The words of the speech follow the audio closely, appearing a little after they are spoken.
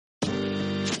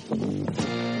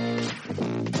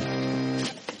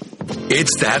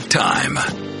It's that time.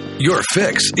 Your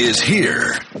fix is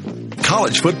here.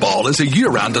 College football is a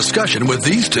year-round discussion with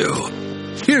these two.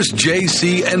 Here's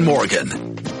JC and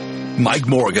Morgan. Mike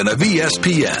Morgan of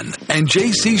ESPN and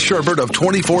JC Sherbert of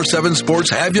 24/7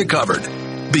 Sports have you covered.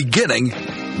 Beginning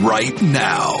right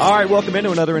now. All right, welcome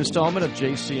into another installment of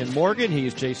JC and Morgan. He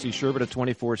is JC Sherbert of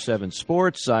 24/7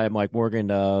 Sports. I am Mike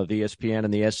Morgan of ESPN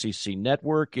and the SEC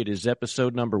Network. It is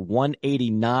episode number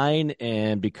 189,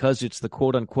 and because it's the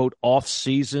quote-unquote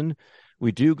off-season,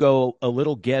 we do go a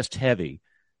little guest-heavy.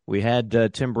 We had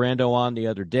Tim Brando on the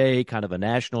other day, kind of a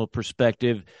national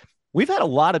perspective. We've had a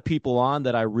lot of people on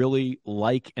that I really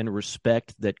like and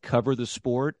respect that cover the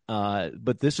sport,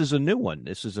 but this is a new one.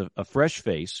 This is a fresh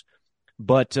face.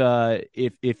 But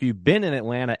if you've been in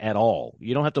Atlanta at all,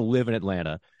 you don't have to live in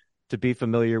Atlanta to be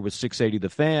familiar with 680 The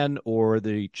Fan or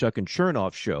the Chuck and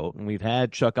Chernoff show. And we've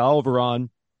had Chuck Oliver on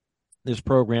this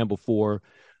program before,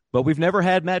 but we've never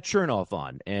had Matt Chernoff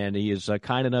on. And he is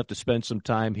kind enough to spend some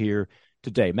time here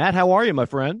today. Matt, how are you, my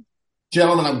friend?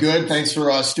 Gentlemen, I'm good. Thanks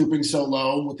for stooping so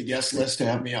low with the guest list to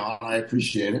have me on. I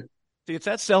appreciate it. See, it's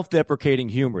that self-deprecating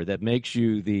humor that makes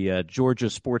you the Georgia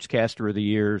Sportscaster of the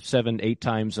Year 7-8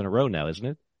 times in a row now, isn't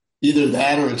it? Either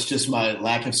that or it's just my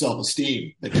lack of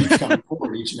self-esteem that keeps coming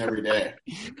forward each and every day.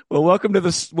 Well, welcome to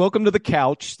the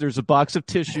couch. There's a box of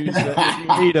tissues if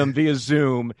you need them via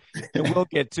Zoom, and we'll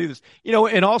get to this. You know,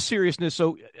 in all seriousness,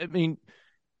 so, I mean,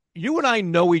 you and I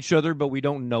know each other, but we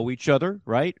don't know each other,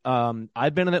 right?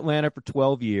 I've been in Atlanta for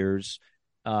 12 years.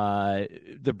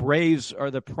 The Braves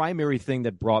are the primary thing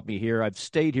that brought me here. I've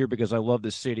stayed here because I love the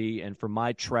city, and for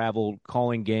my travel,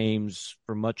 calling games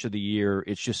for much of the year,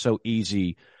 it's just so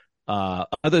easy.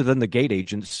 Other than the gate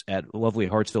agents at lovely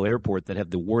Hartsville Airport that have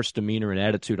the worst demeanor and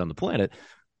attitude on the planet.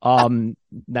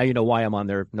 Now you know why I'm on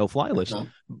their no-fly list.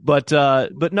 But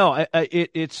no,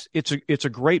 it's a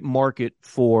great market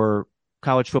for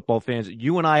college football fans.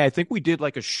 You and I think we did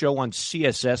like a show on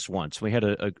CSS once. We had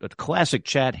a classic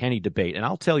Chad Henne debate, and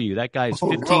I'll tell you, that guy's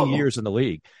 15 years in the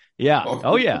league. Yeah.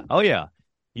 Oh yeah.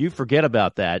 You forget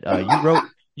about that.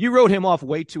 You wrote him off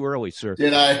way too early, sir.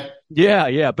 Did I?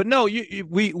 Yeah. But no, we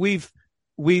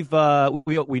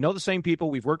know the same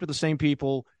people. We've worked with the same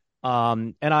people. So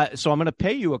I'm going to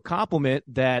pay you a compliment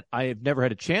that I have never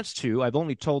had a chance to. I've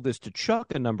only told this to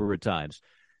Chuck a number of times.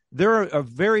 There are a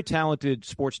very talented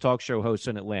sports talk show hosts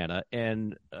in Atlanta,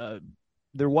 and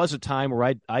there was a time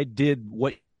where I did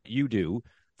what you do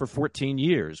for 14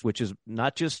 years, which is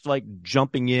not just like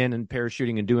jumping in and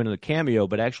parachuting and doing a cameo,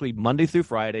 but actually Monday through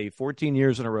Friday, 14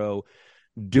 years in a row,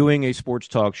 doing a sports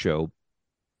talk show,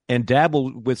 and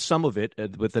dabbled with some of it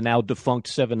with the now defunct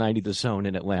 790 The Zone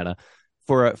in Atlanta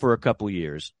for a couple of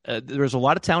years. There's a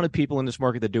lot of talented people in this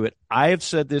market that do it. I have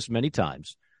said this many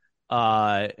times.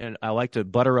 And I like to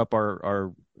butter up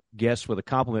our guests with a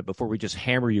compliment before we just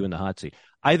hammer you in the hot seat.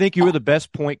 I think you are the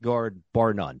best point guard,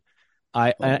 bar none.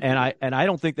 I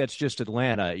don't think that's just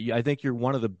Atlanta. I think you're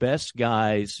one of the best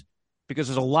guys because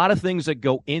there's a lot of things that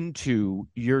go into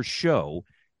your show.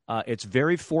 It's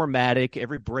very formatic.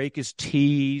 Every break is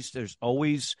teased. There's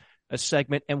always a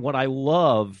segment. And what I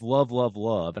love,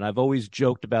 and I've always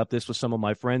joked about this with some of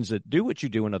my friends that do what you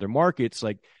do in other markets,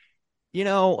 like, you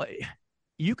know,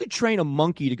 you could train a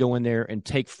monkey to go in there and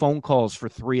take phone calls for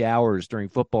 3 hours during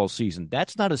football season.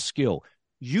 That's not a skill.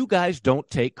 You guys don't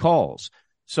take calls.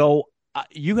 So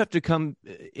you have to come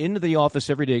into the office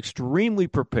every day extremely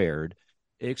prepared,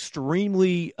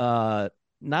 extremely not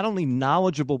only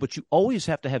knowledgeable, but you always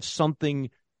have to have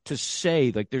something to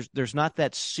say. Like there's not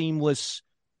that seamless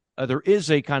there is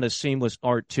a kind of seamless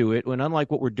art to it, when unlike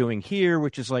what we're doing here,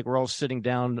 which is like we're all sitting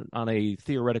down on a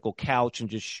theoretical couch and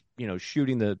just,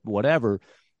 shooting the whatever,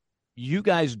 you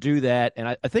guys do that, and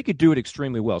I think you do it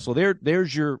extremely well. So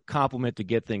there's your compliment to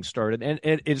get things started, and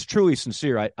it's truly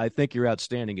sincere. I think you're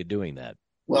outstanding at doing that.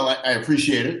 Well, I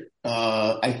appreciate it.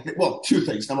 Two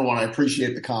things. Number one, I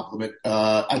appreciate the compliment.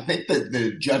 I think that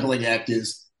the juggling act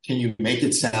is, can you make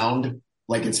it sound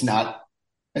like it's not,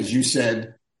 as you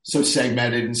said, so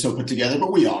segmented and so put together,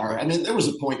 but we are. I mean, there was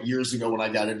a point years ago when I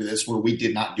got into this where we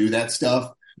did not do that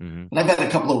stuff. Mm-hmm. And I've had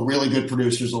a couple of really good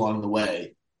producers along the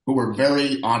way who were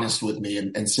very honest with me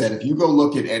and said, if you go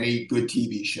look at any good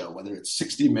TV show, whether it's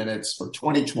 60 Minutes or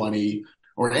 2020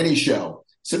 or any show,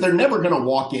 so they're never going to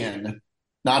walk in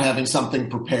not having something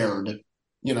prepared,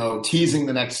 teasing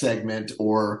the next segment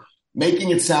or making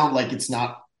it sound like it's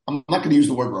not, I'm not going to use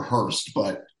the word rehearsed,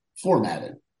 but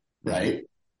formatted, right?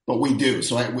 But we do.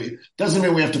 So doesn't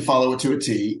mean we have to follow it to a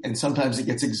T. And sometimes it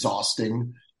gets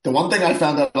exhausting. The one thing I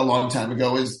found out a long time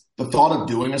ago is the thought of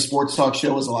doing a sports talk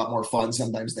show is a lot more fun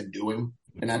sometimes than doing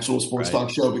an actual sports Right. talk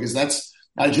show, because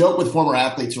I joke with former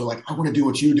athletes who are like, I want to do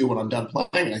what you do when I'm done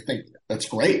playing. And I think that's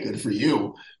great. Good for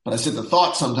you. But I said the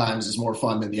thought sometimes is more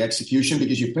fun than the execution,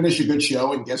 because you finish a good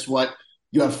show and guess what?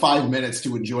 You have 5 minutes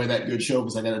to enjoy that good show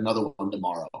because I got another one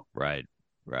tomorrow. Right.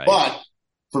 Right. But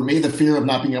for me, the fear of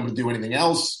not being able to do anything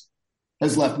else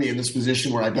has left me in this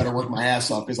position where I better work my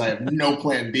ass off because I have no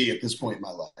plan B at this point in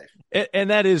my life.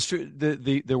 And that is true.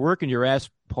 The working your ass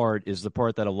part is the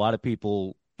part that a lot of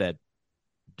people that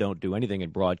don't do anything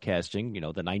in broadcasting, the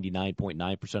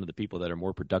 99.9% of the people that are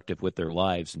more productive with their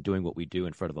lives and doing what we do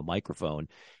in front of a microphone,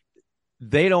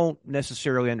 they don't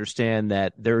necessarily understand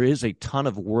that there is a ton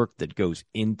of work that goes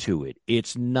into it.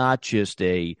 It's not just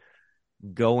a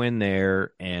go in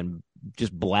there and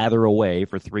just blather away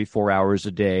for 3-4 hours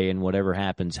a day and whatever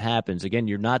happens, happens. Again,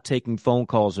 you're not taking phone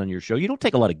calls on your show. You don't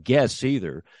take a lot of guests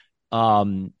either.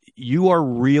 You are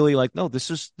really like, no,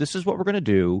 this is what we're going to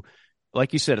do.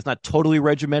 Like you said, it's not totally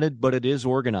regimented, but it is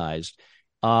organized.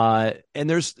 And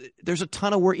there's a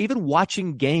ton of work, even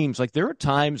watching games. Like there are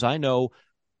times I know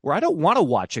where I don't want to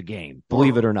watch a game,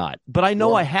 believe it or not, but I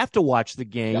know I have to watch the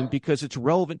game because it's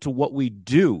relevant to what we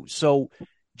do. So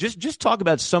just talk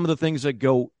about some of the things that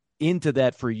go into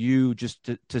that for you, just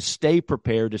to stay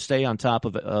prepared, to stay on top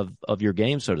of your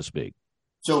game, so to speak.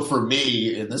 So for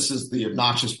me, and this is the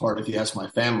obnoxious part, if you ask my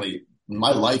family,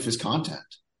 my life is content,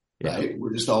 right?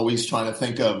 We're just always trying to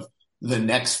think of the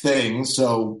next thing.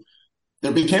 So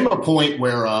there became a point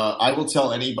where I will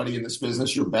tell anybody in this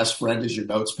business, your best friend is your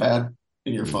notes pad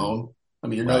in your phone. I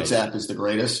mean, your notes app is the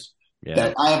greatest.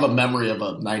 That I have a memory of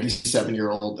a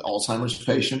 97-year-old Alzheimer's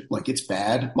patient. Like, it's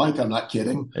bad, Mike. I'm not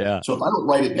kidding. Yeah. So if I don't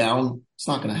write it down, it's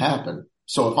not going to happen.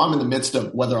 So if I'm in the midst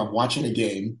of whether I'm watching a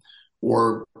game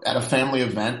or at a family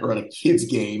event or at a kid's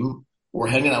game or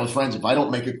hanging out with friends, if I don't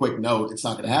make a quick note, it's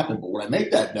not going to happen. But when I make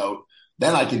that note,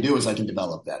 then I can do is I can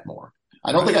develop that more.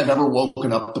 I don't think I've ever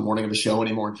woken up the morning of a show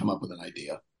anymore and come up with an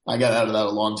idea. I got out of that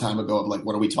a long time ago of like,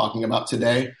 what are we talking about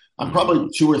today? I'm probably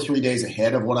 2 or 3 days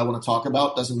ahead of what I want to talk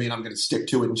about. Doesn't mean I'm going to stick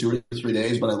to it in 2 or 3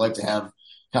 days, but I like to have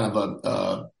kind of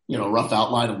a rough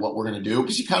outline of what we're going to do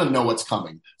because you kind of know what's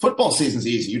coming. Football season's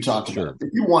easy. You talked about it. If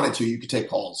you wanted to, you could take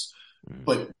calls.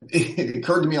 But it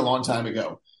occurred to me a long time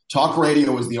ago. Talk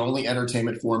radio is the only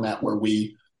entertainment format where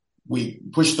we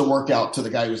pushed the work out to the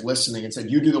guy who's listening and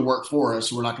said, you do the work for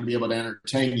us. We're not going to be able to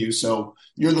entertain you. So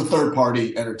you're the third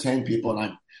party, entertain people.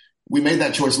 And we made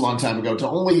that choice a long time ago to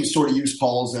only sort of use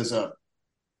calls as a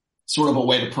sort of a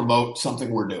way to promote something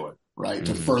we're doing, right?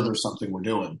 To further something we're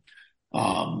doing.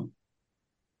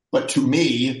 But to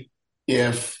me,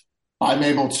 if I'm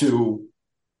able to,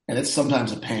 and it's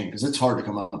sometimes a pain because it's hard to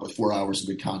come up with 4 hours of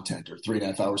good content or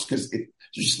 3.5 hours because there's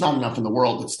just not enough in the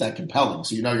world that's that compelling.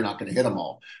 So you're not going to hit them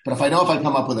all. But if I know if I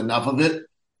come up with enough of it,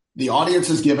 the audience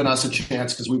has given us a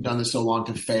chance because we've done this so long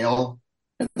to fail,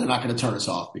 and they're not going to turn us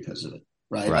off because of it.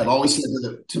 Right. I've always said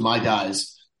to my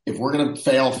guys, if we're going to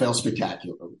fail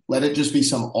spectacular. Let it just be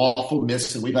some awful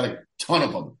miss. And we've had a ton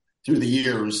of them through the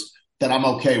years that I'm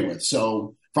okay with.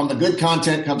 So from the good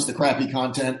content comes the crappy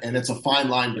content, and it's a fine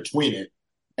line between it.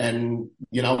 And,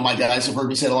 my guys have heard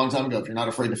me say it a long time ago, if you're not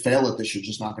afraid to fail at this, you're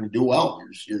just not going to do well.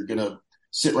 You're going to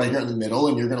sit right here in the middle,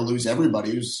 and you're going to lose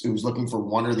everybody who's looking for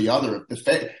one or the other. If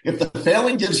the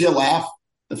failing gives you a laugh,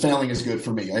 the failing is good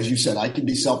for me. As you said, I can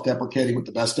be self-deprecating with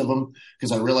the best of them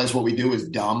because I realize what we do is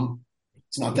dumb.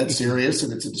 It's not that serious,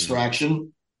 and it's a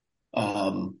distraction.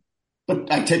 But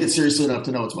I take it seriously enough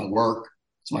to know it's my work.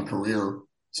 It's my career.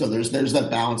 So there's that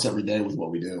balance every day with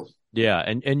what we do. Yeah,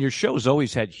 and your show's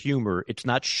always had humor. It's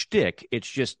not shtick. It's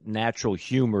just natural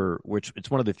humor, which it's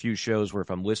one of the few shows where if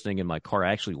I'm listening in my car,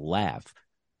 I actually laugh.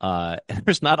 And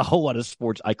there's not a whole lot of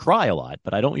sports. I cry a lot,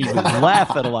 but I don't usually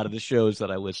laugh at a lot of the shows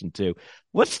that I listen to.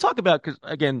 Let's talk about, because,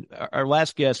 again, our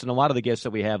last guest and a lot of the guests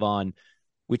that we have on,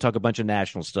 we talk a bunch of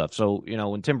national stuff. So,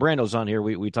 when Tim Brando's on here,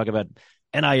 we talk about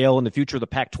NIL and the future of the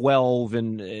Pac-12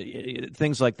 and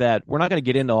things like that. We're not going to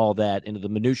get into all that, into the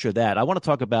minutia of that. I want to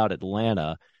talk about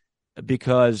Atlanta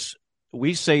because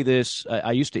we say this.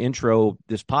 I used to intro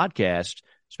this podcast,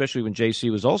 especially when JC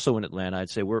was also in Atlanta. I'd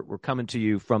say we're coming to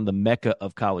you from the Mecca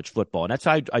of college football. And that's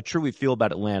how I truly feel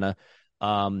about Atlanta.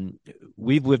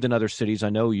 We've lived in other cities. I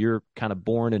know you're kind of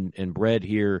born and bred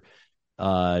here,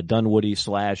 Dunwoody /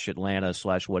 Atlanta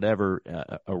 / whatever,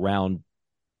 around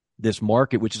this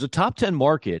market, which is a top 10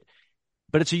 market,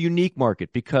 but it's a unique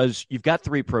market because you've got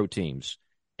 3 pro teams.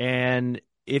 And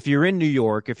if you're in New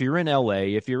York, if you're in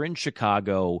LA, if you're in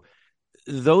Chicago,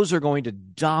 those are going to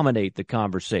dominate the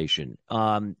conversation.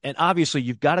 And obviously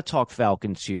you've got to talk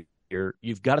Falcons here.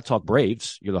 You've got to talk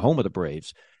Braves. You're the home of the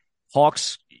Braves.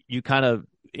 Hawks, you kind of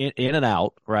in and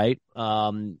out, right?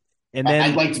 And then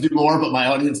I'd like to do more, but my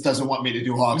audience doesn't want me to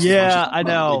do Hawks. Yeah, I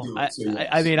know. Yes.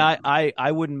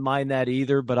 I wouldn't mind that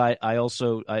either, but I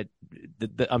also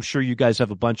I'm sure you guys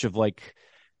have a bunch of like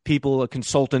people,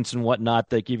 consultants and whatnot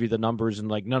that give you the numbers and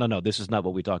like, no, this is not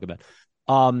what we talk about.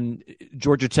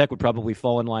 Georgia Tech would probably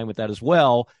fall in line with that as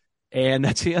well. And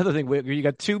that's the other thing. You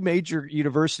got two major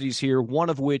universities here, one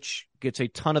of which gets a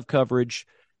ton of coverage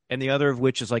and the other of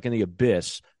which is like in the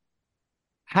abyss.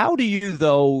 How do you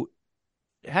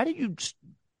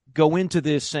go into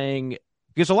this saying,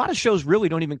 because a lot of shows really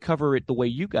don't even cover it the way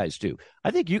you guys do.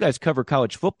 I think you guys cover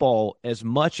college football as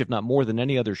much, if not more, than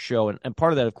any other show. And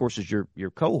part of that, of course, is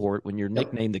your cohort. When you're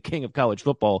nicknamed the king of college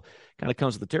football, kind of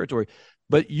comes with the territory.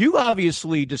 But you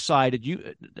obviously decided,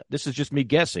 this is just me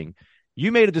guessing,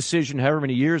 you made a decision however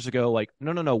many years ago, like,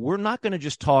 no, we're not going to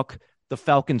just talk the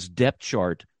Falcons depth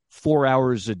chart 4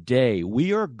 hours a day.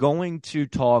 We are going to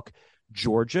talk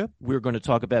Georgia. We're going to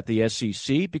talk about the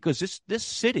SEC because this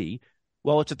city,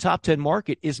 while it's a top 10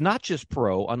 market, is not just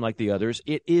pro, unlike the others.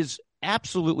 It is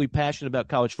absolutely passionate about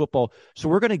college football. So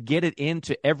we're going to get it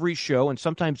into every show and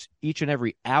sometimes each and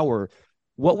every hour.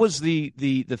 What was the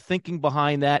thinking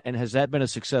behind that, and has that been a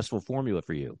successful formula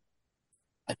for you?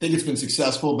 I think it's been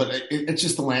successful, but it's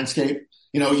just the landscape.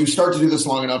 You start to do this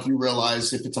long enough, you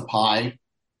realize if it's a pie,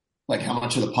 like how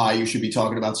much of the pie you should be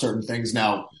talking about certain things.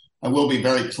 Now, I will be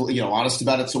very, honest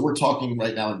about it. So we're talking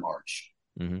right now in March.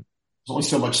 Mm-hmm. There's only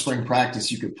so much spring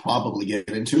practice you could probably get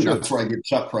into. Sure. That's where I give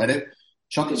Chuck credit.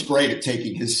 Chuck is great at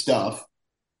taking his stuff,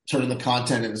 turning the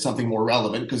content into something more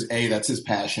relevant because that's his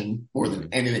passion more than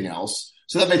anything else.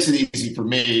 So that makes it easy for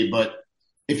me. But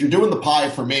if you're doing the pie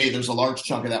for me, there's a large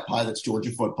chunk of that pie that's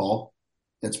Georgia football,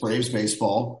 that's Braves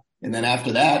baseball. And then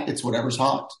after that, it's whatever's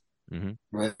hot. Mm-hmm.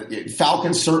 Right?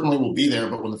 Falcons certainly will be there,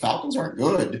 but when the Falcons aren't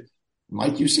good,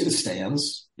 Mike, you see the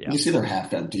stands. Yeah. You see they're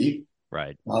half empty.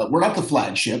 Right. We're not the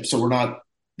flagship, so we're not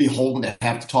beholden to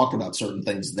have to talk about certain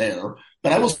things there.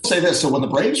 But I will say this. So when the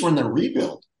Braves were in their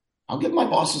rebuild, I'll give my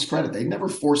bosses credit. They never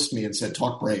forced me and said,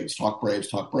 talk Braves, talk Braves,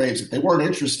 talk Braves. If they weren't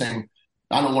interesting,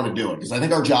 I don't want to do it because I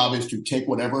think our job is to take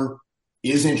whatever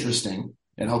is interesting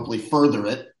and hopefully further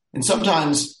it. And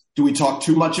sometimes do we talk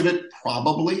too much of it?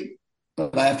 Probably.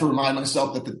 But I have to remind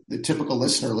myself that the typical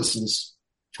listener listens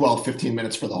 12, 15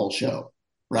 minutes for the whole show,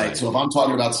 right? So if I'm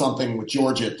talking about something with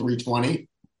Georgia at 3:20,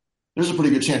 there's a pretty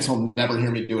good chance he'll never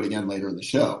hear me do it again later in the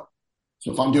show.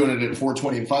 So if I'm doing it at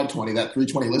 4:20 and 5:20, that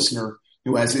 3:20 listener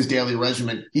who has his daily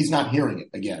regimen, he's not hearing it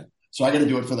again. So I got to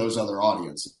do it for those other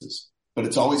audiences. But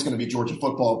it's always going to be Georgia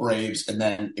football, Braves, and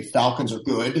then if Falcons are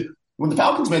good. When the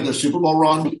Falcons made their Super Bowl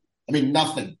run, I mean,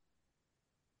 nothing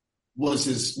was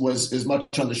as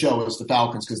much on the show as the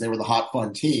Falcons because they were the hot,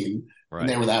 fun team. Right. And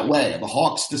they were that way. The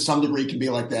Hawks, to some degree, can be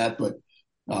like that, but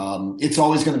it's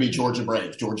always going to be Georgia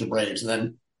Braves. And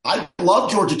then I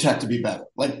love Georgia Tech to be better.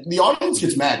 Like, the audience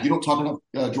gets mad. You don't talk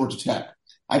enough Georgia Tech.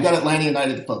 I've got Atlanta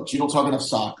United folks. You don't talk enough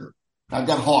soccer. I've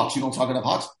got Hawks. You don't talk enough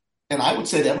Hawks. And I would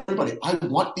say to everybody, I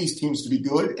want these teams to be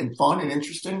good and fun and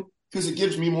interesting because it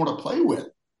gives me more to play with.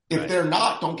 If they're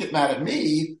not, don't get mad at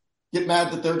me. Get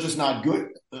mad that they're just not good.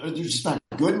 They're just not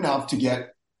good enough to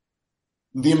get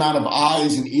the amount of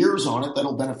eyes and ears on it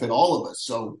that'll benefit all of us.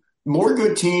 So more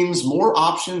good teams, more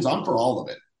options. I'm for all of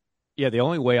it. Yeah, the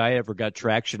only way I ever got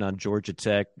traction on Georgia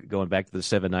Tech, going back to the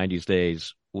 790s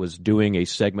days, was doing a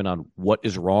segment on what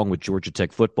is wrong with Georgia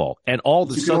Tech football. And all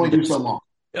the you can only do so long.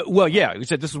 Well, yeah, we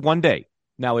said this is one day.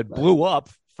 Now it blew up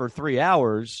for 3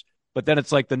 hours, but then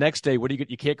it's like the next day,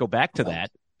 you can't go back to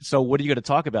that. So what are you going to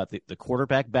talk about? The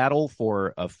quarterback battle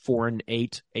for a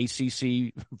 4-8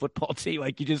 ACC football team?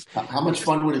 Like, you just how much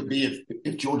fun would it be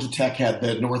if Georgia Tech had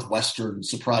the Northwestern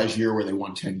surprise year where they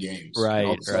won 10 games?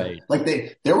 Right, right. Like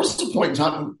there was a point in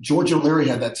time George O'Leary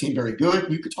had that team very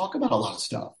good. You could talk about a lot of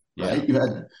stuff, right? You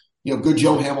had good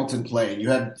Joe Hamilton play, and you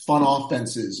had fun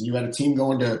offenses, and you had a team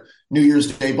going to New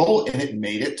Year's Day Bowl, and it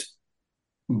made it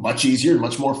much easier,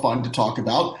 much more fun to talk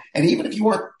about. And even if you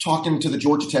weren't talking to the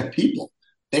Georgia Tech people,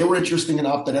 they were interesting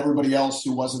enough that everybody else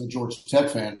who wasn't a Georgia Tech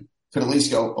fan could at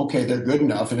least go, okay, they're good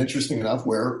enough and interesting enough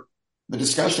where the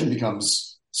discussion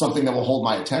becomes something that will hold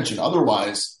my attention.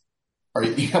 Otherwise,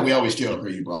 we always joke, are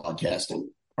you broadcasting?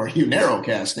 Are you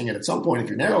narrowcasting? And at some point, if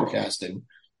you're narrowcasting,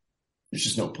 there's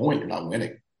just no point. You're not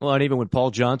winning. Well, and even when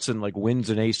Paul Johnson wins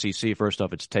an ACC, first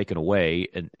off, it's taken away,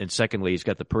 and secondly, he's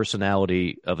got the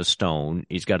personality of a stone.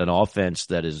 He's got an offense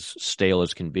that is stale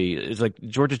as can be. It's like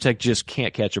Georgia Tech just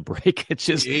can't catch a break. It's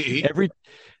just every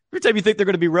time you think they're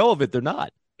going to be relevant, they're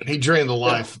not. He drained the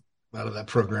life out of that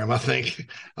program, I think.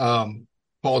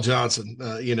 Paul Johnson,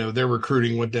 their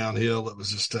recruiting went downhill. It was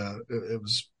just it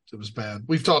was bad.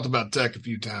 We've talked about Tech a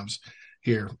few times.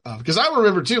 here. Because I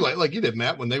remember too, like you did,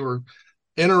 Matt, when they were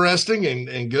interesting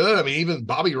and good. I mean, even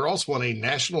Bobby Ross won a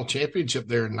national championship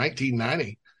there in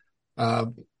 1990.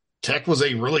 Tech was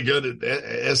a really good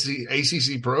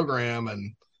ACC program,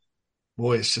 and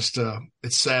boy, it's just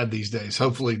it's sad these days.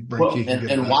 Hopefully, Brink can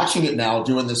get watching it now,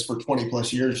 doing this for 20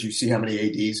 plus years, you see how many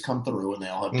ADs come through, and they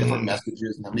all have different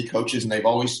messages, and how many coaches, and they've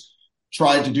always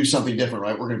tried to do something different,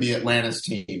 right? We're going to be Atlanta's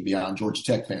team beyond Georgia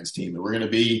Tech fans' team, and we're going to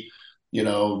be,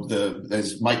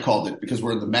 as Mike called it, because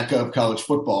we're in the mecca of college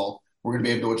football, we're going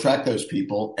to be able to attract those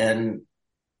people. And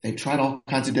they've tried all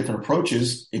kinds of different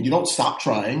approaches, and you don't stop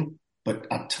trying. But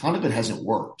a ton of it hasn't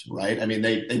worked, right? I mean,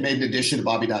 they made an addition to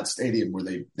Bobby Dodd Stadium where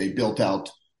they built out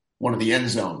one of the end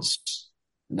zones.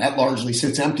 And that largely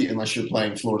sits empty unless you're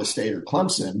playing Florida State or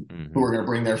Clemson, who are going to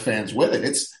bring their fans with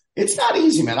it. It's not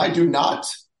easy, man. I do not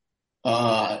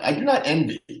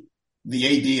envy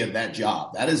the AD of that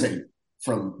job. That is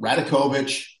from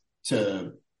Radakovich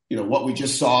to, what we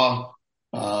just saw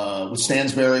with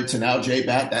Stansberry to now Jay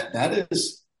Batt.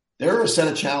 There are a set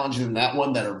of challenges in that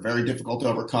one that are very difficult to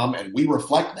overcome, and we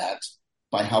reflect that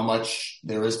by how much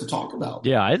there is to talk about.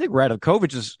 Yeah, I think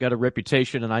Radakovich has got a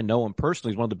reputation, and I know him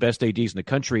personally. He's one of the best ADs in the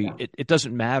country. It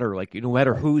doesn't matter. No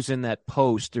matter who's in that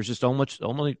post, there's just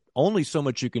only so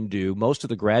much you can do. Most of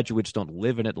the graduates don't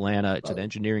live in Atlanta. It's an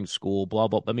engineering school, blah,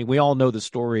 blah. I mean, we all know the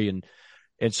story,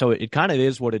 and so it kind of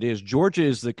is what it is. Georgia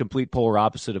is the complete polar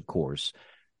opposite, of course.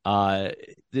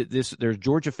 There's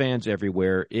Georgia fans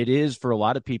everywhere. It is, for a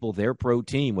lot of people, their pro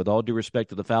team. With all due respect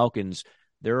to the Falcons,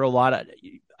 there are a lot of,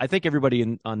 I think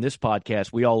everybody on this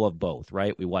podcast, we all love both,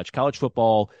 right? We watch college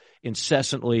football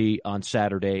incessantly on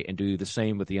Saturday and do the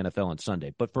same with the NFL on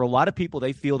Sunday. But for a lot of people,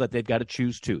 they feel that they've got to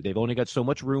choose two. They've only got so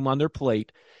much room on their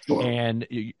plate. Sure. And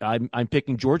I'm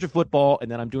picking Georgia football,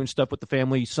 and then I'm doing stuff with the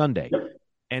family Sunday. Yep.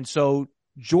 And so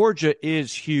Georgia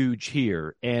is huge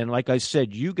here. And like I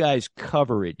said, you guys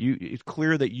cover it. It's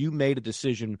clear that you made a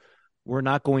decision. We're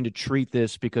not going to treat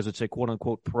this because it's a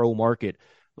quote-unquote pro market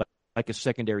like a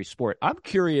secondary sport. I'm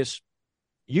curious.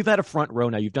 You've had a front row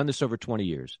now. You've done this over 20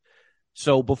 years.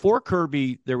 So before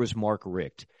Kirby, there was Mark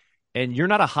Richt. And you're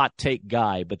not a hot take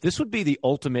guy, but this would be the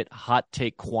ultimate hot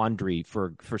take quandary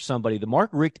for somebody, the Mark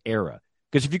Richt era.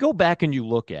 Because if you go back and you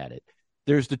look at it,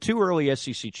 there's the two early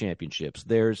SEC championships.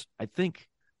 There's, I think,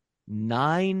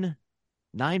 nine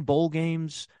bowl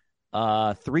games, 3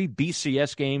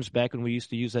 BCS games back when we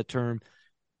used to use that term.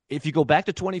 If you go back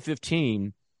to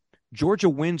 2015, Georgia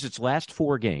wins its last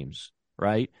 4 games,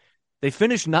 right? They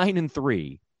finish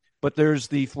 9-3, but there's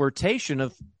the flirtation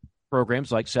of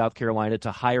programs like South Carolina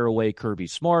to hire away Kirby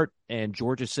Smart, and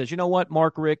Georgia says, you know what,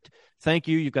 Mark Richt, thank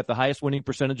you. You've got the highest winning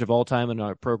percentage of all time in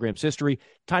our program's history.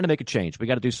 Time to make a change. We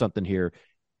got to do something here.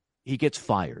 He gets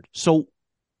fired. So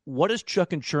what is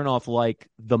Chuck and Chernoff like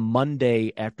the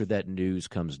Monday after that news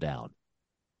comes down?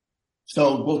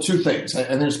 So, well, 2 things,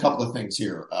 and there's a couple of things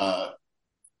here.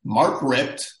 Mark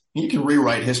Richt, you can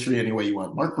rewrite history any way you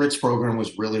want. Mark Richt's program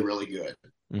was really, really good.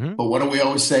 Mm-hmm. But what do we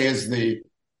always say is the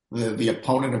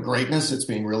opponent of greatness? It's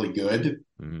being really good.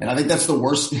 Mm-hmm. And I think that's the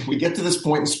worst. We get to this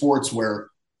point in sports where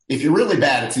if you're really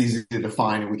bad, it's easy to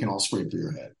define and we can all scream through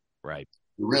your head. Right.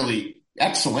 You're really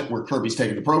excellent where Kirby's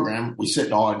taking the program. We sit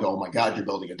in awe and go, oh my God, you're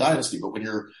building a dynasty. But when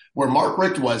you're where Mark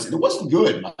Richt was, it wasn't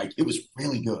good, Mike. It was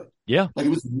really good. Yeah. Like it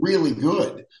was really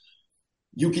good.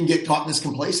 You can get caught in this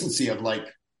complacency of like,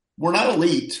 we're not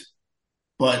elite,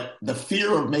 but the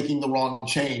fear of making the wrong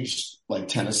change, like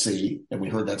Tennessee, and we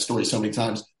heard that story so many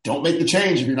times, don't make the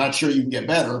change if you're not sure you can get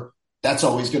better. That's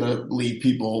always going to lead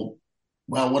people,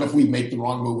 well, what if we make the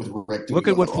wrong move with Rick? Look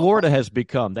at what Florida has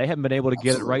become. They haven't been able to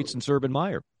get it right since Urban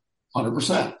Meyer.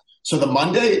 100%. So the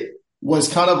Monday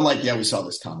was kind of like, yeah, we saw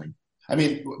this coming. I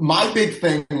mean, my big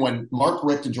thing when Mark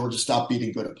Richt and Georgia stopped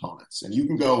beating good opponents, and you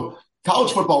can go,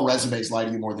 college football resumes lie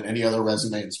to you more than any other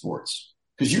resume in sports.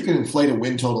 Because you can inflate a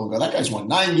win total and go, that guy's won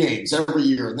 9 games every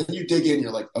year. And then you dig in,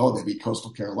 you're like, oh, they beat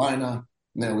Coastal Carolina.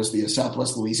 And there was the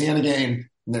Southwest Louisiana game.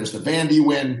 And there's the Vandy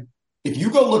win. If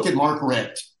you go look at Mark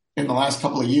Richt in the last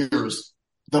couple of years,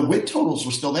 the win totals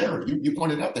were still there. You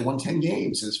pointed out they won 10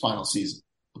 games in his final season.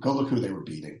 But go look who they were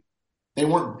beating. They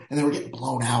weren't, and they were getting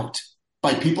blown out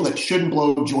by people that shouldn't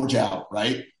blow Georgia out,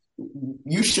 right?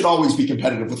 You should always be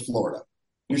competitive with Florida.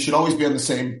 You should always be on the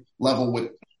same level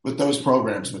with those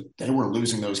programs, but they were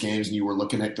losing those games, and you were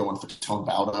looking at going for Tone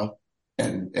Bauda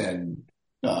and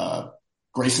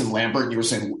Grayson Lambert, and you were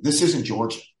saying, this isn't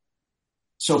Georgia.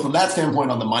 So from that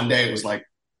standpoint on the Monday, it was like,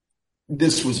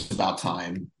 this was about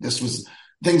time.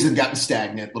 Things had gotten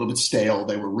stagnant, a little bit stale.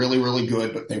 They were really, really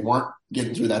good, but they weren't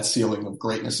getting through that ceiling of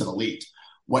greatness and elite.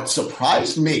 What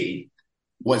surprised me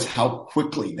was how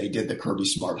quickly they did the Kirby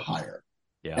Smart hire.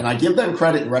 Yeah. And I give them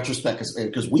credit in retrospect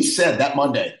because we said that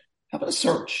Monday, how about a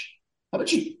search? How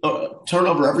about you turn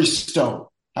over every stone?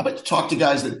 How about you talk to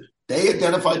guys that they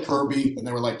identified Kirby and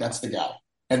they were like, that's the guy.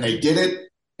 And they did it,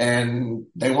 and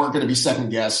they weren't going to be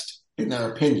second-guessed in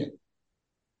their opinion.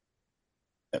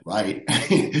 Right?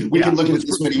 We can look at it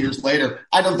this many years later.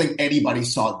 I don't think anybody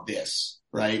saw this,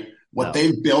 right? What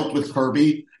they've built with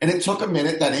Kirby, and it took a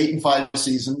minute, that 8-5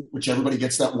 season, which everybody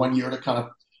gets that 1 year to kind of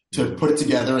to put it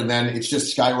together, and then it's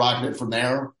just skyrocketed from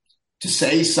there. To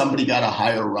say somebody got a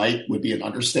higher right would be an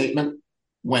understatement,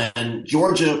 when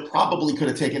Georgia probably could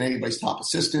have taken anybody's top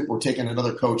assistant or taken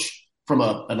another coach from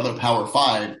another Power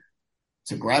 5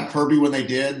 to grab Kirby when they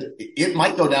did. It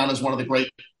might go down as one of the great,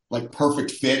 like,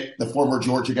 perfect fit. The former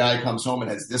Georgia guy comes home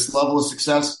and has this level of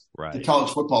success that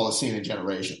college football has seen in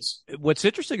generations. What's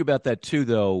interesting about that, too,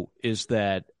 though, is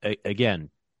that, again,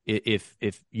 if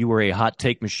you were a hot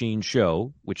take machine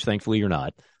show, which thankfully you're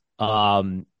not,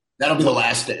 that'll be the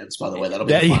last dance, by the way. That'll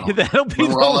be the final. That'll be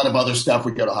when we're all out of other stuff,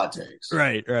 we go to hot takes.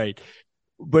 Right.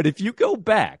 But if you go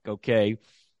back, okay,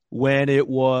 when it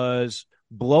was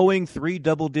blowing 3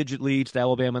 double-digit leads to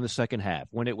Alabama in the second half,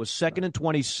 when it was 2nd and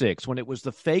 26, when it was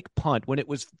the fake punt, when it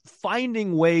was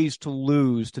finding ways to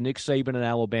lose to Nick Saban and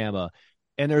Alabama,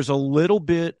 and there's a little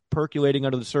bit percolating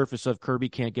under the surface of Kirby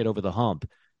can't get over the hump.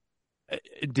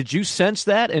 Did you sense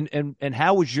that? And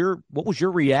what was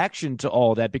your reaction to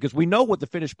all that? Because we know what the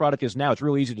finished product is now. It's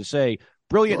really easy to say,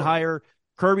 brilliant hire,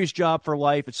 Kirby's job for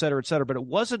life, et cetera, but it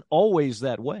wasn't always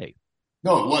that way.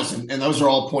 No, it wasn't. And those are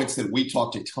all points that we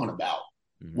talked a ton about.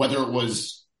 Whether it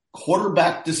was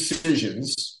quarterback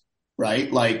decisions,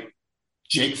 right? Like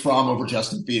Jake Fromm over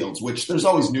Justin Fields, which there's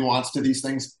always nuance to these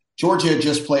things. Georgia had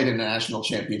just played in a national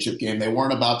championship game. They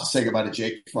weren't about to say goodbye to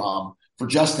Jake Fromm for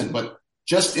Justin, but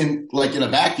just in a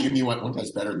vacuum, you went, one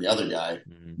guy's better than the other guy.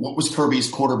 What was Kirby's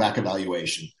quarterback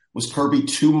evaluation? Was Kirby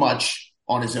too much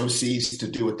on his OCs to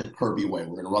do it the Kirby way?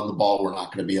 We're going to run the ball. We're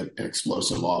not going to be an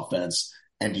explosive offense.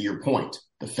 And to your point,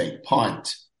 the fake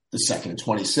punt, the 2nd and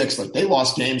 26, like they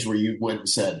lost games where you went and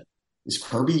said, is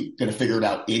Kirby going to figure it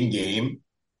out in game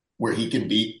where he can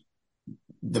beat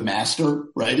the master,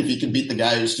 right? If he can beat the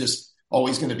guy who's just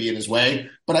always going to be in his way.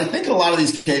 But I think in a lot of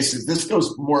these cases, this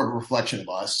goes more of a reflection of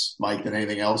us, Mike, than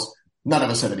anything else. None of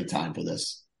us have any time for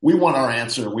this. We want our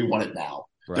answer. We want it now.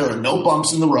 Right. There are no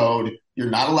bumps in the road. You're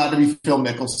not allowed to be Phil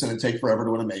Mickelson and take forever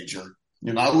to win a major.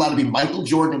 You're not allowed to be Michael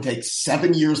Jordan and take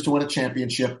 7 years to win a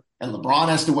championship, and LeBron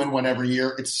has to win one every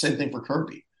year. It's the same thing for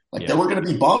Kirby. There were going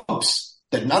to be bumps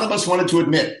that none of us wanted to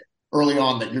admit early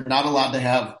on, that you're not allowed to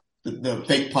have the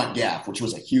fake punt gaffe, which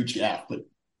was a huge gaffe, but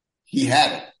he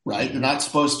had it, right? You're not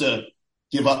supposed to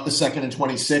give up the 2nd and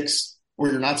 26, or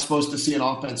you're not supposed to see an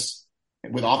offense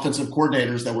with offensive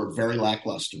coordinators that were very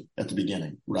lackluster at the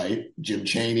beginning, right? Jim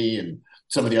Chaney and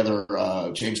some of the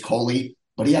other James Coley,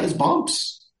 but he had his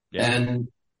bumps. Yeah. And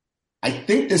I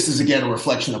think this is, again, a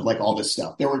reflection of like all this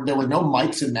stuff. There were no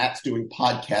Mikes and Matts doing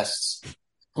podcasts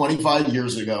 25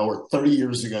 years ago or 30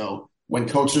 years ago when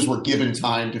coaches were given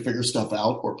time to figure stuff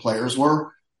out, or players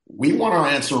were. We want our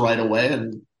answer right away,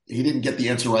 and he didn't get the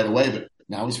answer right away, but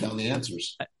now he's found the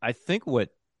answers. I think what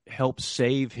helped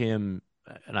save him,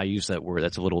 and I use that word,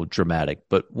 that's a little dramatic,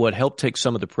 but what helped take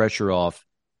some of the pressure off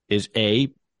is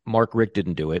A, Mark Richt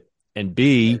didn't do it, and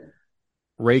B,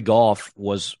 Ray Goff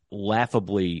was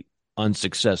laughably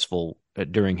unsuccessful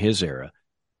during his era.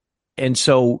 And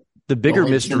so the bigger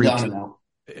mystery.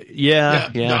 Yeah.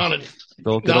 Good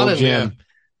old Jim. Yeah.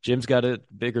 Jim's got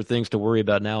bigger things to worry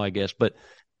about now, I guess. But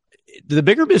the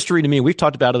bigger mystery to me, we've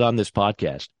talked about it on this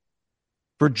podcast,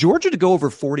 for Georgia to go over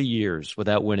 40 years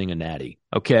without winning a natty,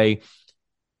 okay?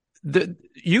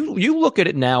 You look at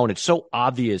it now, and it's so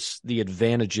obvious the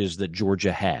advantages that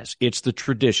Georgia has. It's the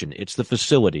tradition. It's the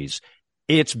facilities.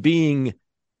 It's being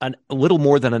a little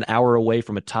more than an hour away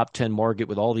from a top 10 market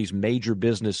with all these major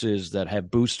businesses that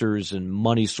have boosters and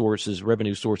money sources,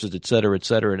 revenue sources, et cetera, et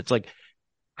cetera. And it's like,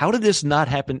 how did this not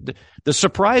happen? The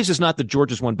surprise is not that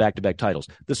Georgia's won back-to-back titles.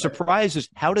 The surprise is,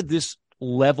 how did this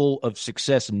level of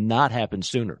success not happen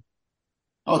sooner?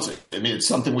 It's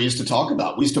something we used to talk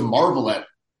about. We used to marvel at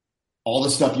all the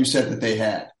stuff you said that they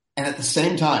had. And at the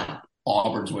same time,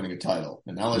 Auburn's winning a title,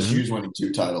 and LSU's winning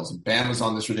 2 titles, and Bama's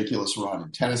on this ridiculous run,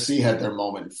 and Tennessee had their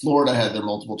moment, and Florida had their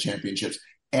multiple championships.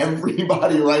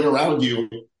 Everybody right around you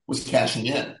was cashing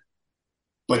in.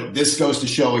 But this goes to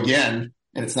show again,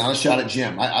 and it's not a shot at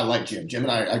Jim. I like Jim. Jim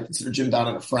and I consider Jim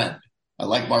Donnan a friend. I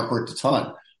like Mark Richt a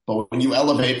ton. But when you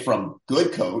elevate from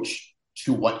good coach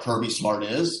to what Kirby Smart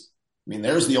is,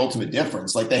 there's the ultimate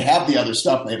difference. Like, they have the other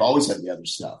stuff, and they've always had the other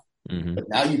stuff. Mm-hmm. But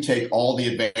now you take all the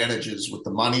advantages with the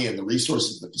money and the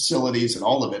resources, the facilities and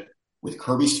all of it, with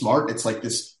Kirby Smart, it's like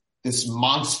this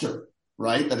monster,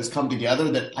 right, that has come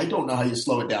together that I don't know how you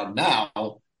slow it down now.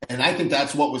 And I think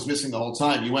that's what was missing the whole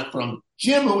time. You went from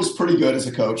Jim, who was pretty good as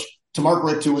a coach, to Mark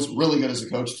Richt, who was really good as a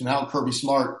coach, to now Kirby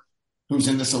Smart, who's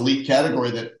in this elite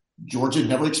category that Georgia had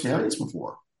never experienced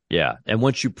before. Yeah, and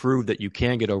once you prove that you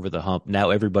can get over the hump,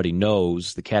 now everybody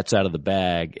knows the cat's out of the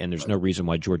bag, and there's no reason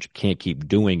why Georgia can't keep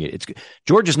doing it.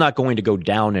 Georgia's not going to go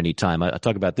down anytime. I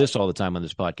talk about this all the time on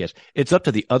this podcast. It's up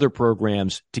to the other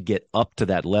programs to get up to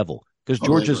that level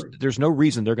because there's no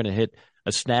reason they're going to hit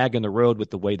a snag in the road with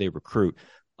the way they recruit.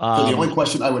 So the only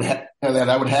question I would have, and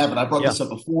I brought this up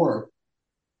before,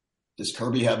 does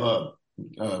Kirby have a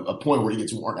point where he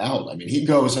gets worn out? I mean, he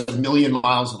goes a million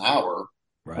miles an hour.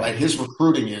 Right. His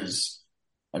recruiting is,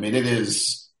 it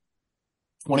is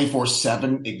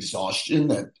 24/7 exhaustion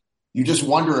that you just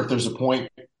wonder if there's a point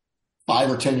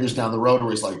 5 or 10 years down the road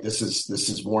where he's like, this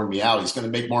has worn me out. He's going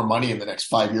to make more money in the next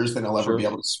 5 years than he'll ever be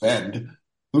able to spend.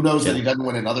 Who knows that he doesn't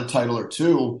win another title or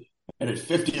two. And at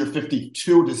 50 or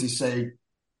 52, does he say,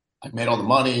 I've made all the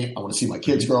money. I want to see my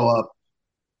kids grow up.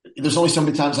 There's only so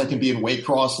many times I can be in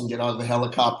Waycross and get out of the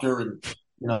helicopter and,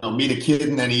 meet a kid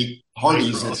and then eat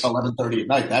Hardee's at 11:30 at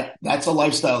night. That's a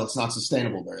lifestyle that's not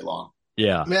sustainable very long.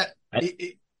 Yeah. Matt, go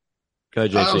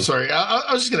ahead, JC. I'm sorry.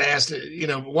 I was just going to ask,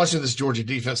 watching this Georgia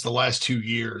defense the last 2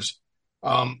 years,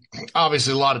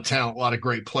 obviously a lot of talent, a lot of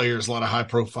great players, a lot of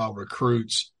high-profile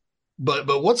recruits. But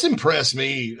what's impressed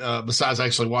me, besides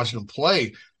actually watching them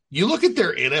play, you look at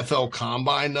their NFL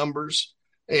combine numbers,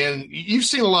 and you've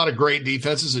seen a lot of great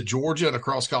defenses at Georgia and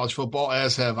across college football,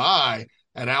 as have I,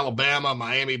 at Alabama,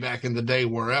 Miami back in the day,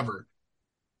 wherever.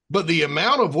 But the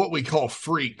amount of what we call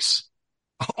freaks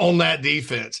on that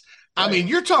defense, right.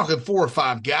 You're talking 4 or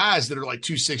 5 guys that are like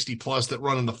 260 plus that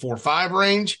run in the 4.5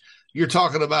 range. You're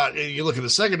talking about, you look at the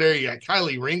secondary, you got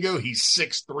Kylie Ringo, he's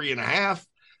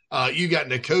 6'3.5". You got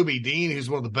Nakobe Dean, who's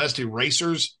one of the best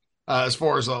erasers as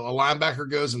far as a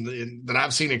linebacker goes that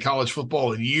I've seen in college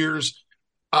football in years.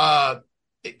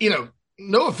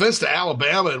 No offense to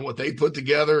Alabama and what they put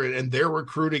together and their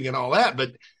recruiting and all that,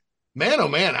 but man, oh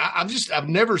man, I've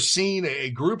never seen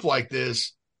a group like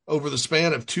this over the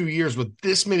span of 2 years with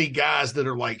this many guys that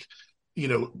are like,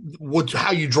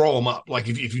 how you draw them up. Like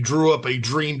if you drew up a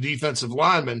dream defensive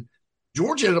lineman,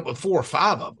 Georgia ended up with 4 or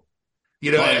 5 of them.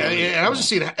 And I was just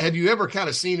seeing, have you ever kind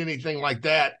of seen anything like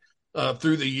that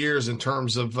through the years in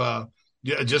terms of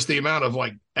just the amount of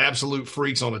like absolute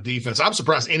freaks on a defense? I'm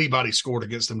surprised anybody scored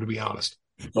against them, to be honest.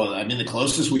 Well, the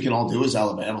closest we can all do is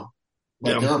Alabama.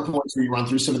 There are points where you run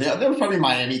through some of there were probably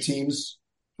Miami teams,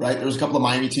 right? There was a couple of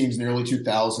Miami teams in the early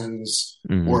 2000s,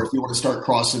 or if you want to start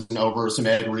crossing over some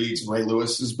Ed Reeds and Ray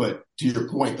Lewis's. But to your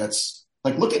point, that's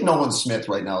like, look at Nolan Smith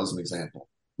right now as an example.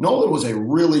 Nolan was a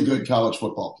really good college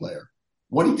football player.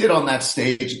 What he did on that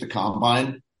stage at the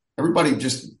Combine, everybody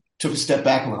just took a step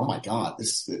back and went, oh my God,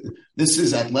 this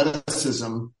is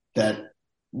athleticism that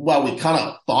while we kind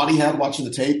of thought he had watching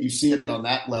the tape, you see it on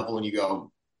that level and you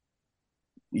go,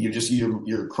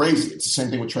 you're crazy. It's the same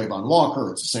thing with Trayvon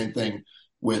Walker. It's the same thing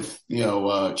with,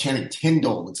 Channing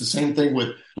Tindall. It's the same thing with,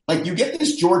 like, you get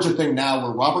this Georgia thing now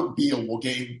where Robert Beal will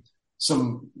gain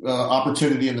some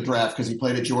opportunity in the draft because he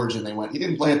played at Georgia and he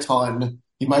didn't play a ton.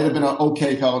 He might have been an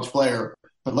okay college player,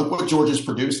 but look what Georgia's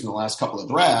produced in the last couple of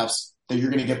drafts that you're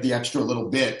going to get the extra little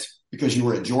bit because you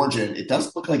were at Georgia. And it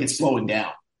doesn't look like it's slowing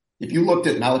down. If you looked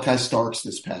at Malachi Starks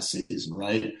this past season,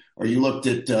 right, or you looked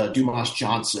at Dumas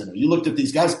Johnson, or you looked at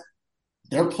these guys,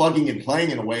 they're plugging and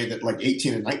playing in a way that like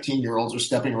 18 and 19-year-olds are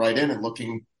stepping right in and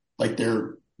looking like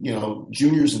they're,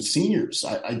 juniors and seniors.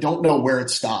 I don't know where it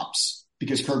stops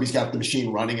because Kirby's got the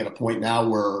machine running at a point now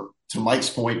where, to Mike's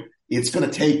point, it's going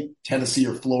to take Tennessee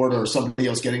or Florida or somebody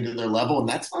else getting to their level, and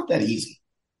that's not that easy.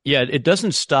 Yeah, it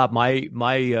doesn't stop.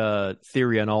 My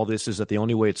theory on all this is that the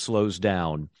only way it slows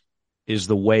down is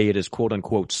the way it is, quote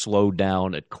unquote, slowed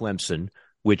down at Clemson,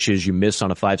 which is you miss on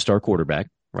a 5-star quarterback,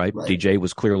 right? DJ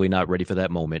was clearly not ready for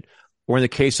that moment. Or in the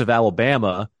case of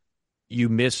Alabama, you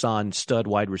miss on stud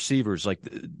wide receivers. Like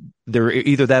they're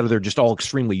either that or they're just all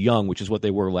extremely young, which is what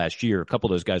they were last year. A couple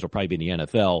of those guys will probably be in the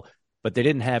NFL, but they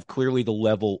didn't have clearly the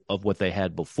level of what they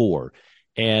had before.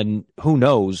 And who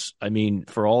knows?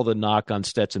 For all the knock on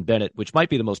Stetson Bennett, which might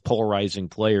be the most polarizing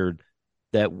player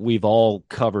that we've all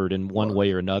covered in one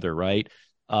way or another, right?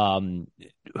 Who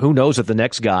knows if the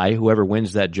next guy, whoever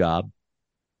wins that job,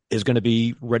 is going to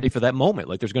be ready for that moment.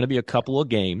 Like there's going to be a couple of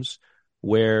games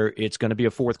where it's going to be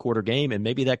a fourth quarter game, and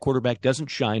maybe that quarterback doesn't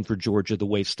shine for Georgia the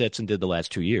way Stetson did the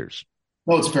last 2 years.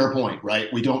 Well, it's a fair point,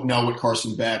 right? We don't know what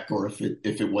Carson Beck or if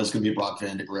it was going to be Brock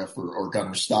Vandegrift or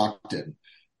Gunnar Stockton.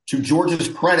 To Georgia's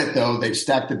credit, though, they've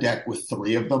stacked the deck with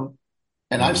 3 of them.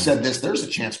 And I've said this, there's a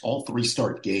chance all three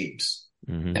start games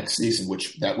next season,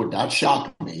 which that would not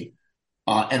shock me.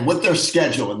 And with their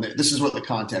schedule, and this is where the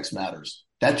context matters,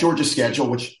 that Georgia schedule,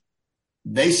 which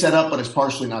they set up, but it's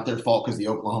partially not their fault because the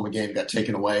Oklahoma game got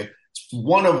taken away. It's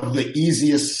one of the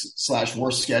easiest /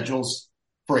 worst schedules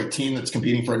for a team that's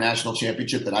competing for a national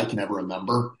championship that I can ever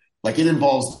remember. Like, it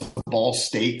involves the Ball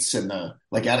States and at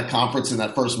a conference in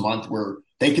that first month where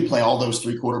they could play all those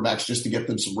three quarterbacks just to get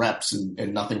them some reps,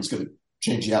 and nothing's going to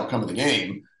change the outcome of the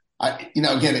game.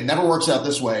 Again, it never works out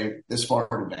this way, this far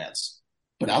in advance.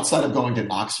 But outside of going to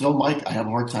Knoxville, Mike, I have a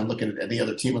hard time looking at any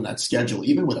other team on that schedule,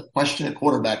 even with a question at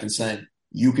quarterback, and saying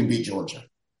you can beat Georgia.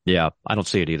 Yeah, I don't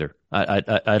see it either.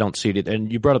 I don't see it.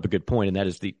 And you brought up a good point, and that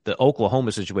is the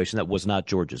Oklahoma situation. That was not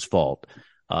Georgia's fault.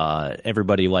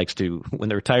 Everybody likes to, when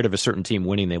they're tired of a certain team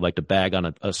winning, they like to bag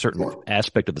on a certain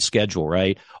aspect of the schedule,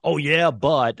 right? Oh, yeah,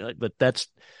 but that's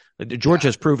Georgia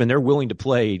has proven they're willing to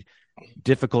play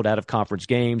difficult out-of-conference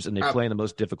games, and they play in the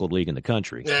most difficult league in the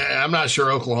country. Yeah, I'm not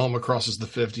sure Oklahoma crosses the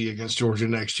 50 against Georgia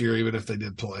next year, even if they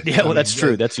did play. Yeah, well, that's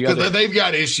true. That's the other. They've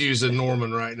got issues in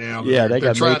Norman right now. Yeah,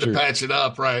 they're trying to patch it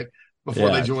up right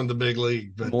before they joined the big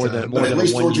league. But, at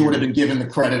least Georgia would have been given the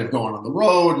credit of going on the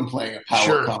road and playing a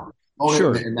power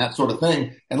conference and that sort of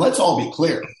thing. And let's all be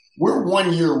clear. We're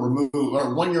 1 year removed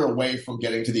or 1 year away from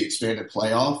getting to the expanded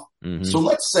playoff. So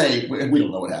let's say, and we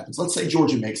don't know what happens, let's say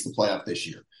Georgia makes the playoff this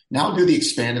year. Now do the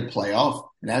expanded playoff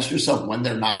and ask yourself when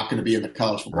they're not going to be in the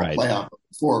college football playoff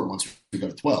before once we go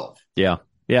to 12. Yeah.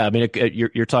 Yeah. I mean,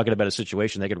 you're talking about a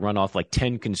situation they could run off like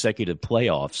 10 consecutive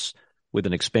playoffs with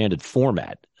an expanded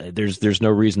format. There's no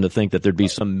reason to think that there'd be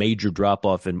some major drop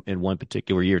off in one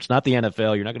particular year. It's not the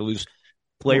NFL. You're not going to lose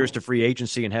players to free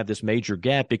agency and have this major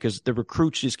gap because the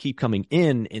recruits just keep coming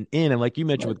in and in. And like you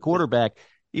mentioned with quarterback,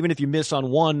 even if you miss on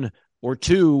one or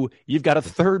two, you've got a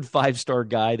third 5-star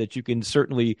guy that you can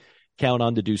certainly count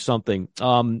on to do something.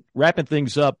 Wrapping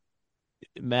things up,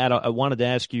 Matt, I wanted to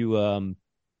ask you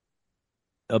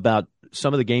about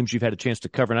some of the games you've had a chance to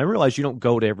cover. And I realize you don't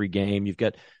go to every game. You've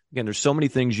got, again, there's so many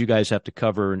things you guys have to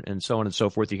cover and so on and so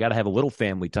forth. You got to have a little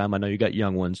family time. I know you got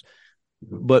young ones.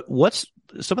 But what's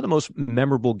some of the most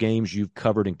memorable games you've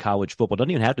covered in college football? It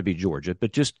doesn't even have to be Georgia,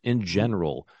 but just in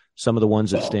general, some of the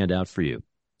ones that stand out for you.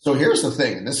 So here's the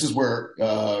thing, and this is where,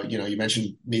 you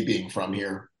mentioned me being from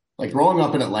here. Like growing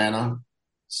up in Atlanta,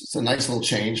 it's a nice little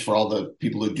change for all the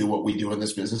people who do what we do in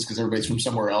this business because everybody's from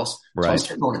somewhere else. Right. So I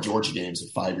started going to Georgia games at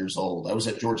 5 years old. I was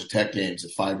at Georgia Tech games at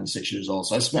 5 and 6 years old.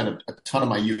 So I spent a ton of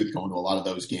my youth going to a lot of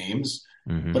those games.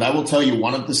 But I will tell you,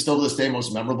 one of the still to this day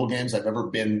most memorable games I've ever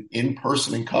been in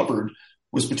person and covered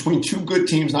was between two good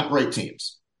teams, not great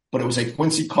teams, but it was a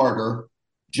Quincy Carter,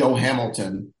 Joe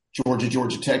Hamilton,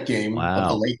 Georgia Tech game of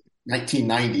the late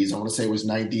 1990s. I want to say it was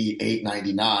 98,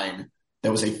 99.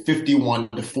 That was a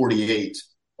 51-48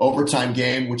 overtime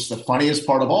game, which the funniest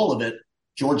part of all of it,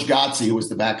 George Gotze, who was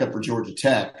the backup for Georgia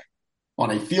Tech, on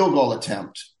a field goal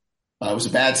attempt. It was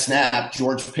a bad snap.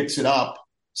 George picks it up,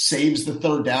 saves the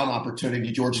third down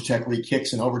opportunity. Georgia Tech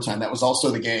re-kicks in overtime. That was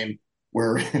also the game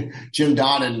where Jim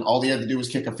Donnan, all he had to do was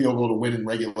kick a field goal to win in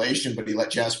regulation, but he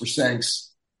let Jasper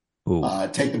Sanks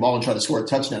take the ball and try to score a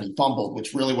touchdown. He fumbled,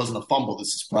 which really wasn't a fumble.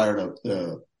 This is prior to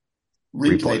the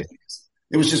replay.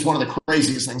 It was just one of the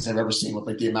craziest things I've ever seen with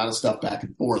like the amount of stuff back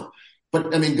and forth.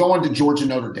 But I mean, going to Georgia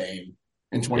Notre Dame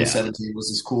in 2017 was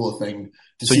as cool a thing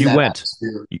to see. So you went.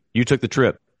 You took the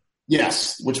trip.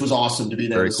 Yes, which was awesome to be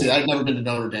there to see. I'd never been to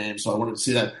Notre Dame, so I wanted to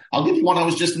see that. I'll give you one I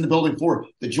was just in the building for.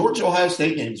 The Georgia-Ohio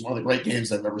State game is one of the great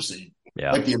games I've ever seen.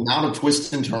 Yeah. Like the amount of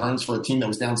twists and turns for a team that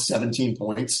was down 17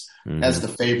 points as the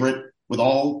favorite with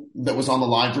all that was on the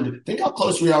line. Think how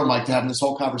close we are, Mike, to having this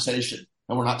whole conversation.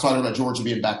 And we're not talking about Georgia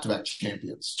being back-to-back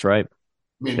champions. That's right.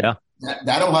 I mean,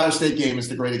 that Ohio State game is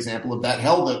the great example of that.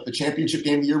 Hell, the championship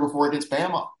game the year before against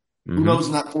Bama. Who knows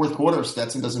in that fourth quarter if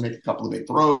Stetson doesn't make a couple of big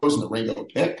throws and the Ringo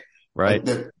pick. Right.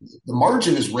 Like the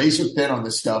margin is razor thin on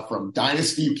this stuff from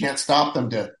dynasty, you can't stop them,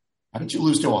 to how did you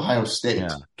lose to Ohio State?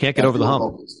 Yeah. Can't get over the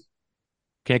hump.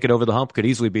 Can't get over the hump could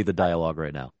easily be the dialogue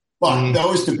right now. Well,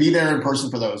 those to be there in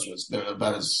person for those was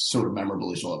about as sort of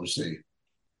memorable as you'll ever see.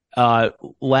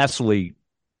 Lastly,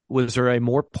 was there a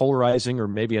more polarizing or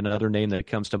maybe another name that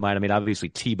comes to mind? I mean, obviously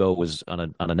Tebow was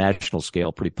on a national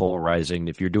scale pretty polarizing.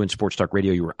 If you're doing sports talk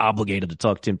radio, you were obligated to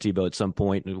talk Tim Tebow at some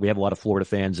point. We have a lot of Florida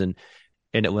fans in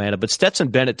Atlanta, but Stetson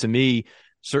Bennett to me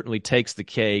certainly takes the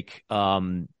cake.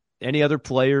 Any other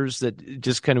players that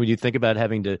just kind of when you think about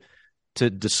having to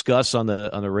discuss on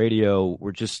the radio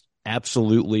were just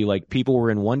absolutely like people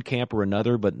were in one camp or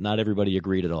another, but not everybody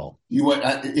agreed at all.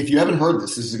 If you haven't heard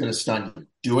this is going to stun you.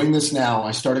 Doing this now,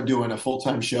 I started doing a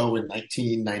full-time show in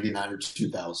 1999 or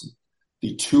 2000.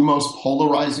 the two most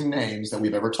polarizing names that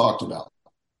we've ever talked about.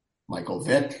 Michael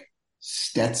Vick,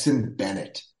 Stetson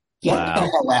Bennett. Get the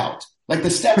hell out. Like, the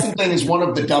Stetson thing is one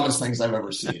of the dumbest things I've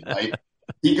ever seen, right?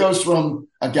 He goes from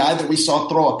a guy that we saw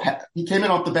throw a pass. He came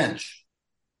in off the bench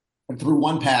and threw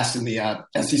one pass in the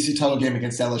SEC title game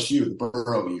against LSU, the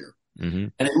Burrow year. Mm-hmm.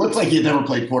 And it looked like he had never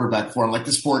played quarterback before. I'm like,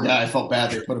 this poor guy, I felt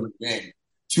bad they put him in the game.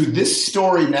 To this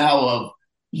story now of,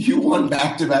 you won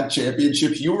back-to-back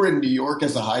championships. You were in New York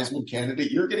as a Heisman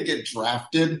candidate. You're going to get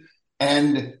drafted.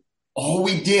 And all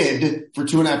we did for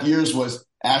 2.5 years was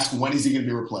ask, when is he going to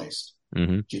be replaced?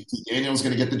 Mm-hmm. JT Daniels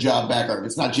going to get the job back. Or if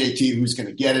it's not JT, who's going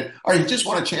to get it? Or he just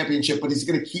won a championship, but he's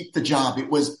going to keep the job.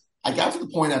 I got to the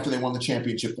point after they won the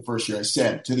championship the first year, I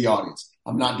said to the audience,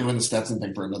 I'm not doing the Stetson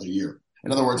thing for another year.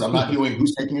 In other words, I'm not doing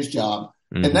who's taking his job.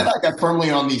 Mm-hmm. And then I got firmly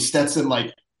on the Stetson,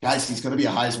 like, guys, he's going to be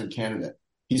a Heisman candidate.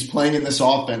 He's playing in this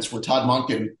offense where Todd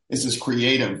Monken is as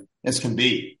creative as can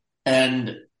be.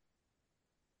 And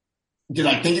did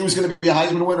I think he was going to be a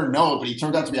Heisman winner? No, but he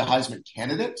turned out to be a Heisman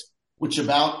candidate, which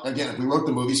again, if we wrote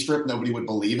the movie script, nobody would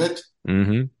believe it.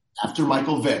 Mm-hmm. After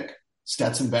Michael Vick,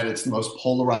 Stetson Bennett's the most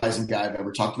polarizing guy I've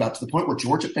ever talked about, to the point where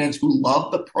Georgia fans who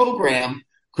love the program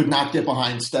could not get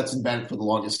behind Stetson Bennett for the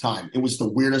longest time. It was the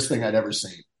weirdest thing I'd ever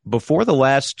seen. Before the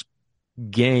last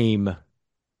game,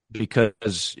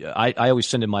 because I always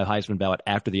send in my Heisman ballot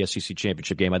after the SEC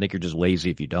championship game. I think you're just lazy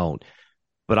if you don't.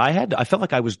 But I felt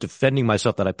like I was defending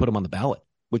myself that I put him on the ballot,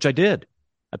 which I did.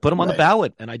 I put him on the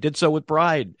ballot, and I did so with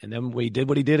pride. And then we did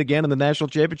what he did again in the national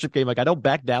championship game. Like, I don't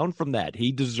back down from that.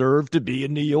 He deserved to be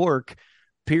in New York,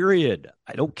 period.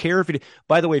 I don't care if he –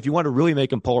 by the way, if you want to really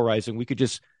make him polarizing, we could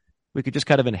just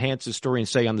kind of enhance his story and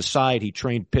say on the side he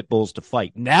trained pit bulls to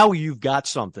fight. Now you've got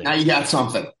something. Now you got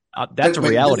something. That's a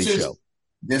reality show.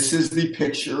 This is the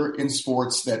picture in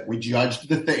sports that we judged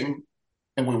the thing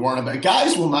and we weren't about.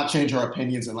 Guys will not change our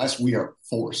opinions unless we are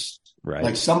forced. Right.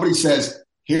 Like, somebody says,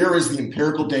 here is the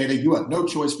empirical data. You have no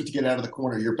choice but to get out of the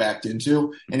corner you're backed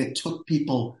into. And it took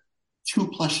people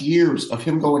 2+ years of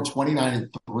him going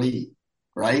 29-3,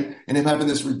 right? And him having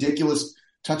this ridiculous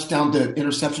touchdown to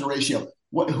interception ratio.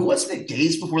 Who wasn't it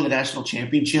days before the national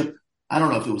championship? I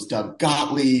don't know if it was Doug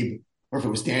Gottlieb or if it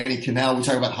was Danny Cannell. We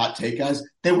talk about hot take guys.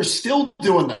 They were still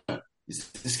doing that. Is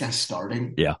this guy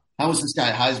starting? Yeah. How is this guy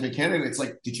a Heisman candidate? It's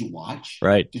like, did you watch?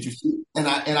 Right. Did you see? And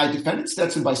I defended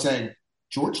Stetson by saying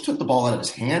George took the ball out of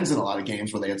his hands in a lot of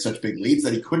games where they had such big leads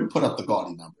that he couldn't put up the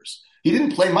gaudy numbers. He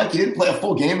didn't play a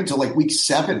full game until like week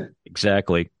 7.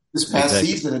 Exactly. This past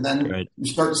season. And then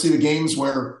you start to see the games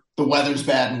where the weather's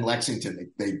bad in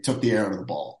Lexington. They took the air out of the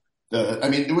ball. There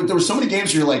were so many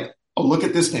games where you're like, oh, look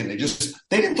at this game. They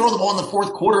didn't throw the ball in the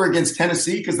fourth quarter against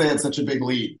Tennessee because they had such a big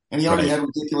lead. And he already had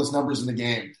ridiculous numbers in the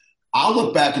game. I'll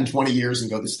look back in 20 years and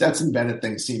go, the Stetson Bennett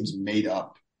thing seems made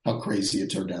up, how crazy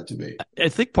it turned out to be. I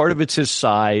think part of it's his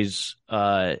size.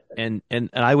 And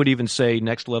I would even say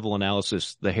next level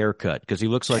analysis, the haircut, because he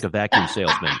looks like a vacuum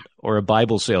salesman or a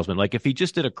Bible salesman. Like, if he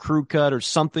just did a crew cut or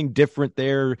something different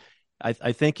there,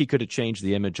 I think he could have changed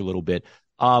the image a little bit.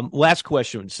 Last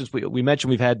question, since we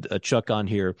mentioned we've had Chuck on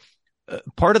here.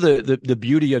 Part of the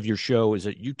beauty of your show is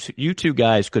that you two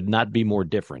guys could not be more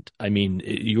different. I mean,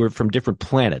 you are from different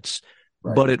planets,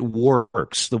 but it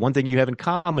works. The one thing you have in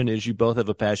common is you both have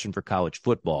a passion for college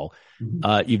football.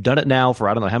 Mm-hmm. You've done it now for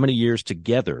I don't know how many years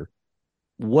together.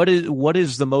 What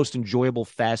is the most enjoyable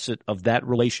facet of that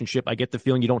relationship? I get the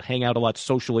feeling you don't hang out a lot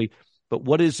socially, but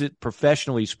what is it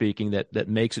professionally speaking that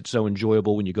makes it so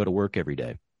enjoyable when you go to work every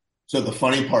day? So the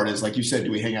funny part is, like you said,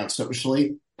 do we hang out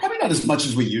socially? Probably not as much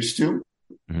as we used to.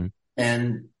 Mm-hmm.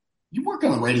 And you work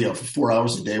on the radio for 4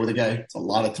 hours a day with a guy. It's a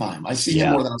lot of time. I see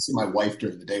him more than I see my wife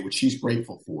during the day, which she's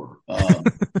grateful for.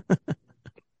 But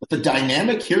the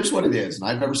dynamic, here's what it is. And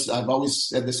I've always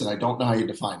said this, and I don't know how you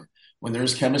define it. When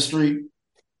there's chemistry,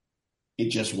 it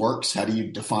just works. How do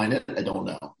you define it? I don't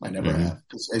know. I never have.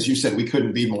 Because as you said, we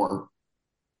couldn't be more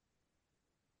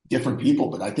different people,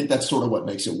 but I think that's sort of what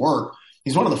makes it work.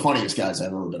 He's one of the funniest guys I've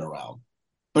ever been around.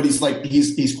 But he's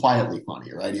quietly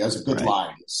funny, right? He has a good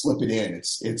line. He'll slip it in.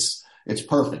 It's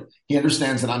perfect. He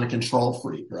understands that I'm a control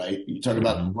freak, right? You talk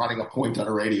about running a point on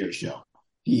a radio show.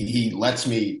 He lets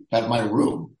me have my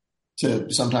room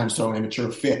to sometimes throw an immature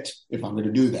fit if I'm going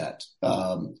to do that.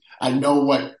 I know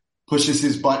what pushes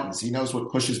his buttons. He knows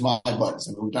what pushes my buttons.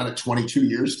 I mean, we've done it 22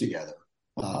 years together.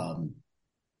 But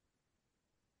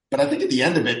I think at the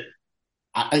end of it,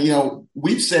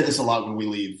 we've said this a lot when we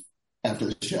leave after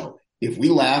the show. If we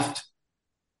laughed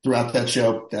throughout that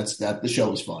show, the show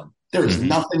was fun. There is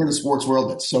nothing in the sports world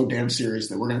that's so damn serious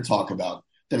that we're going to talk about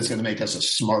that is going to make us a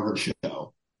smarter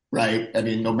show, right? I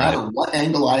mean, no matter what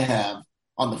angle I have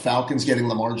on the Falcons getting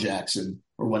Lamar Jackson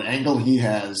or what angle he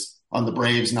has on the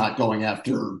Braves not going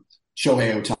after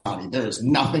Shohei Ohtani. There is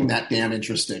nothing that damn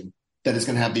interesting that is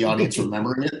going to have the audience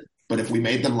remembering it. But if we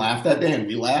made them laugh that day and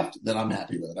we laughed, then I'm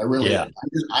happy with it. I really am.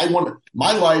 I want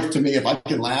my life, to me, if I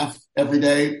can laugh every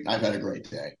day, I've had a great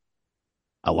day.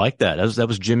 I like that. That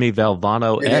was Jimmy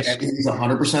Valvano-esque. He's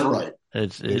 100% right.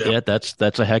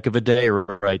 That's a heck of a day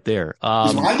right there.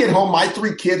 When I get home, my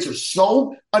 3 kids are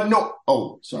so annoyed.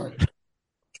 Oh, sorry.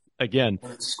 Again,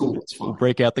 school. It's fine. We'll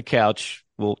break out the couch.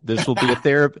 This will be a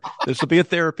therapy. This will be a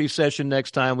therapy session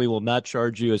next time. We will not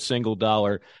charge you a single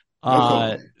dollar.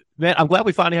 Man, I'm glad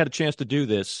we finally had a chance to do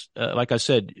this. Like I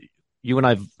said, you and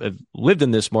I have lived in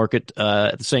this market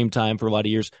at the same time for a lot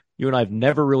of years. You and I have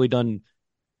never really done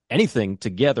anything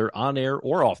together on air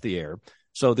or off the air.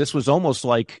 So this was almost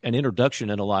like an introduction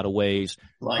in a lot of ways.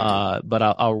 But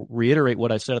I'll reiterate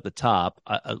what I said at the top.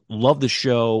 I love the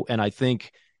show. And I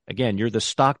think, again, you're the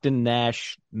Stockton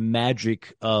Nash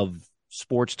magic of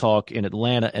sports talk in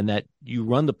Atlanta, and that you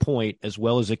run the point as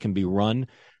well as it can be run.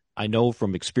 I know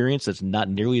from experience that's not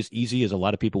nearly as easy as a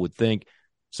lot of people would think.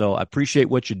 So I appreciate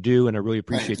what you do, and I really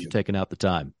appreciate you taking out the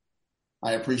time.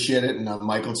 I appreciate it. And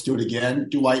Mike, let's do it again.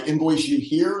 Do I invoice you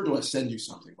here or do I send you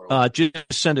something? Just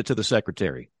send it to the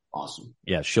secretary. Awesome.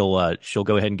 Yeah, she'll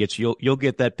go ahead and get you. You'll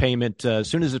get that payment as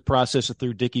soon as it's processed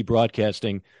through Dickey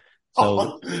Broadcasting.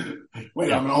 So,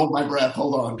 wait, I'm going to hold my breath.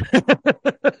 Hold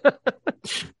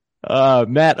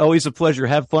on. Matt, always a pleasure.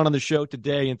 Have fun on the show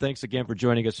today, and thanks again for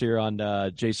joining us here on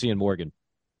JC and Morgan.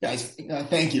 Guys,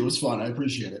 thank you. It was fun. I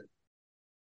appreciate it.